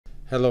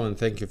Hello and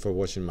thank you for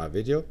watching my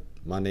video.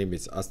 My name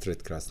is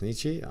Astrid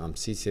Krasniqi. I'm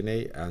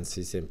CCNA and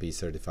CCNP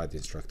certified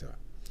instructor.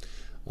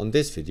 On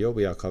this video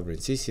we are covering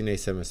CCNA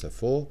semester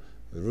 4,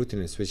 routing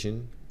and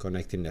switching,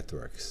 connecting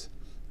networks.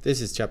 This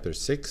is chapter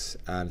 6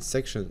 and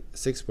section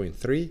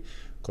 6.3,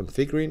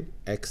 configuring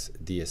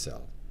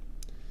xDSL.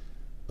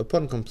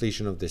 Upon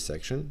completion of this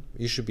section,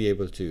 you should be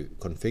able to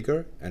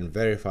configure and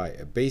verify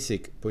a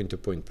basic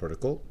point-to-point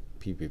protocol,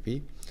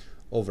 PPP,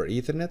 over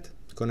Ethernet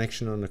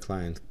connection on a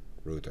client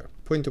router.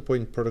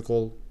 Point-to-point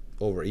protocol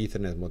over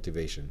Ethernet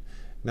motivation.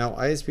 Now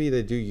ISP,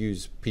 they do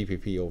use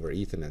PPP over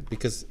Ethernet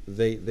because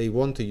they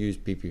want to use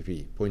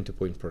PPP,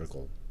 point-to-point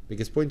protocol,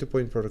 because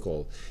point-to-point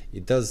protocol,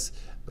 it does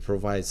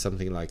provide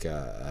something like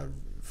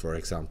for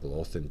example,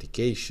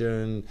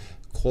 authentication,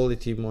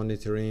 quality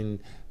monitoring,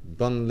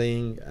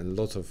 bundling, and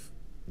lots of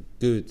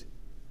good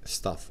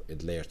stuff in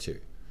layer 2.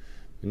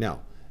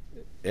 Now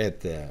at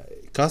the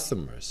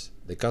customers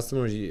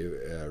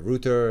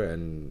router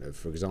and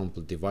for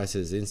example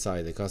devices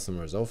inside the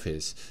customer's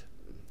office,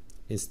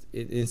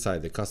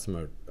 inside the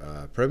customer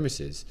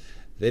premises,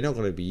 they're not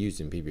going to be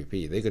using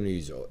PPP, they're going to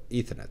use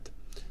Ethernet.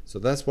 So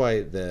that's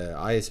why the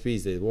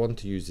ISPs, they want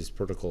to use this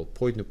protocol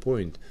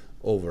point-to-point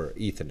over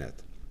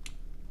Ethernet.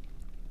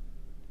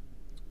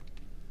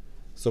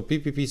 So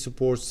PPP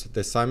supports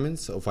the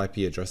assignments of IP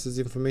addresses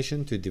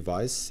information to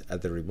device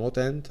at the remote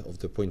end of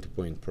the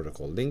point-to-point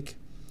protocol link.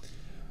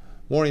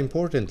 More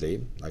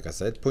importantly, like I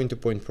said,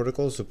 point-to-point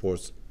protocol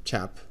supports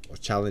CHAP or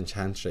Challenge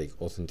Handshake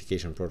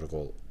Authentication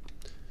Protocol.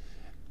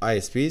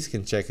 ISPs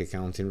can check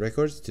accounting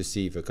records to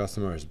see if a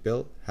customer's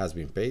bill has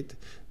been paid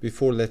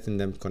before letting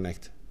them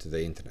connect to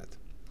the internet.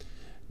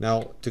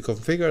 Now, to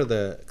configure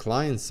the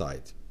client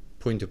side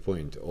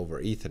point-to-point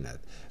over Ethernet,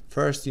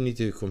 first you need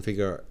to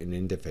configure an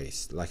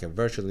interface, like a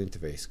virtual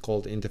interface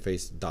called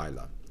interface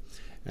dialer.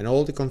 And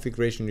all the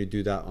configuration, you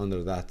do that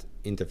under that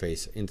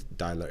interface,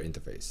 dialer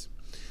interface.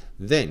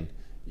 Then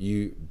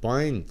you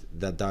bind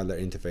that dialer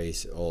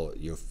interface or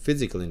your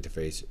physical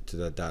interface to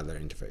that dialer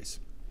interface.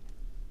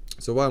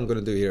 So what I'm going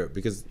to do here,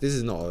 because this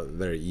is not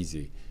very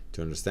easy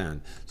to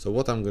understand, so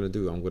what I'm going to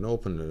do, I'm going to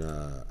open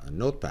a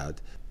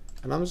notepad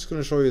and I'm just going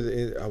to show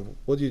you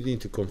what you need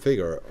to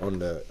configure on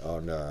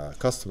the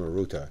customer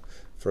router.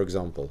 For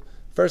example,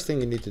 first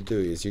thing you need to do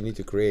is you need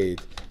to create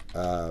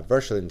a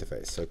virtual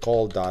interface, so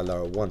call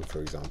dialer 1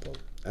 for example,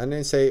 and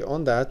then say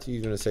on that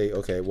you're going to say,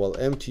 okay, well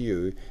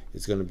MTU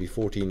is going to be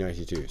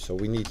 1492, so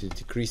we need to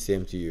decrease the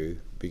MTU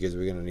because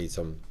we're going to need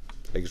some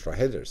extra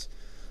headers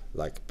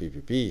like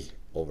PPP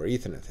over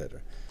Ethernet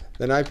header.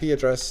 Then IP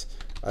address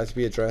is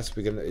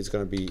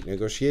going to be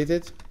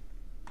negotiated.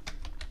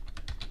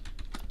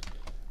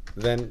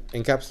 Then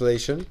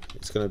encapsulation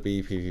is going to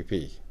be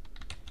PPP.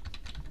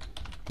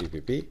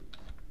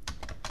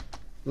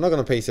 I'm not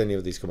going to paste any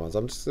of these commands.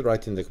 I'm just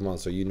writing the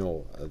commands so you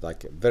know,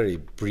 like very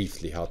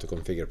briefly, how to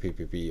configure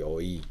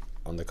pppoe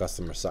on the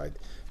customer side,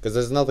 because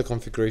there's another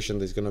configuration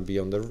that's going to be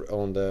on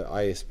the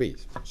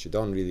ISP, which you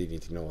don't really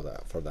need to know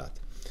that for that.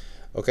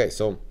 Okay,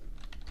 so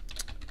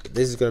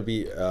this is going to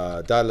be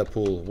dialer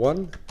pool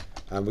 1,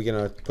 and we're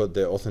going to put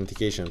the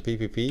authentication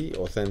PPP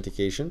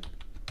authentication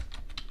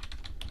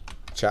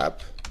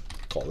chap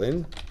call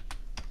in,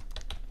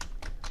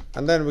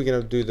 and then we're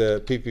going to do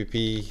the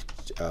PPP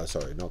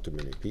sorry, not too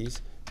many P's,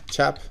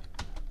 chap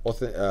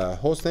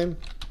hostname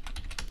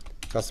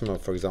customer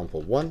for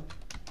example 1,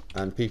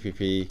 and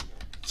PPP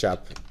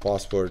chap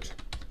password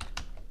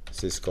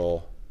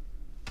Cisco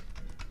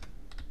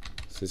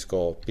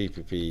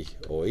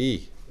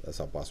pppoe, that's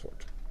our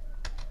password.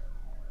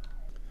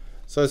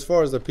 So as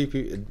far as the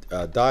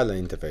dialer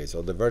interface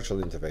or the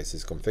virtual interface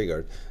is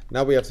configured,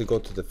 now we have to go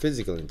to the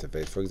physical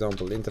interface. For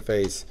example,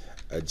 interface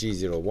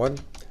G01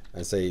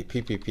 and say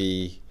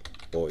pppoe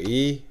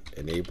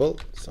enable,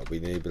 so we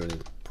enable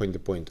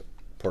point-to-point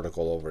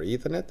protocol over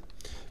Ethernet.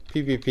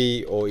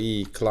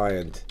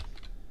 pppoe-client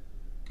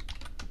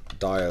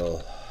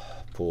dial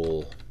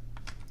pool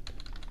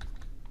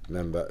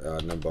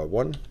number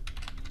 1,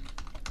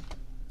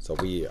 so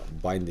we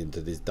bind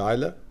into this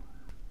dialer.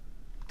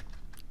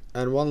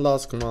 And one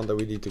last command that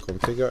we need to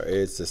configure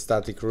is the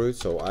static route,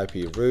 so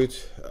IP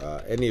route,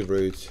 any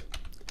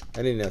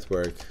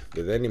network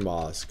with any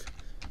mask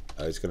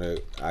is going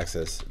to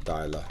access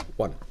dialer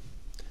 1.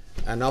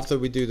 And after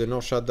we do the no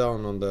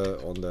shutdown on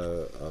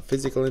the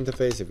physical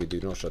interface, if we do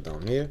no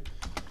shutdown here,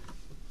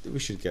 we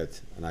should get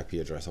an IP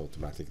address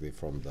automatically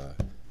from the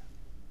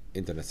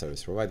internet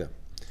service provider.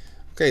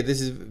 Okay,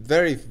 this is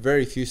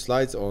very few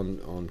slides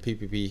on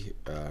PPP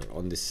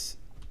on this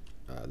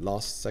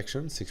last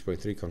section,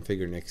 6.3,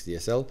 configuring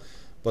xDSL.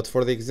 But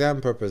for the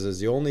exam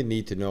purposes, you only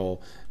need to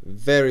know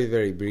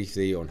very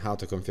briefly on how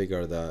to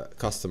configure the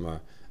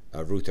customer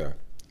router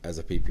as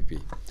a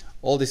PPP.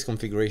 All this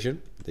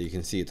configuration, that you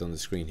can see it on the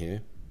screen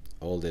here,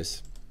 all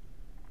this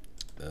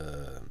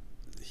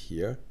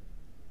here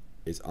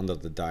is under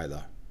the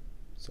dialer.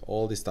 So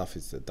all this stuff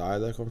is the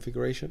dialer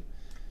configuration.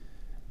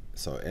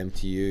 So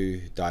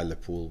MTU,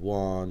 dialer pool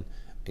 1,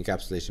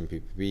 encapsulation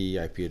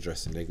PPP, IP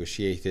address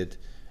negotiated,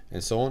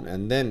 and so on.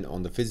 And then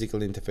on the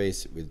physical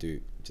interface, we'll do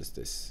just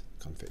this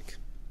config.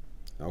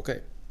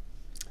 Okay,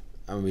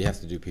 and we have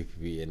to do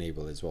PPP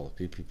enable as well,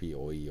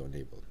 pppoe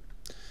enable.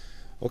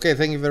 Okay,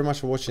 thank you very much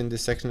for watching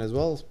this section as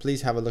well.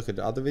 Please have a look at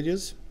the other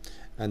videos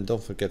and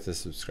don't forget to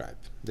subscribe.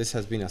 This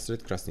has been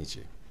Astrid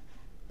Krasniqi.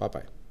 Bye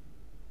bye.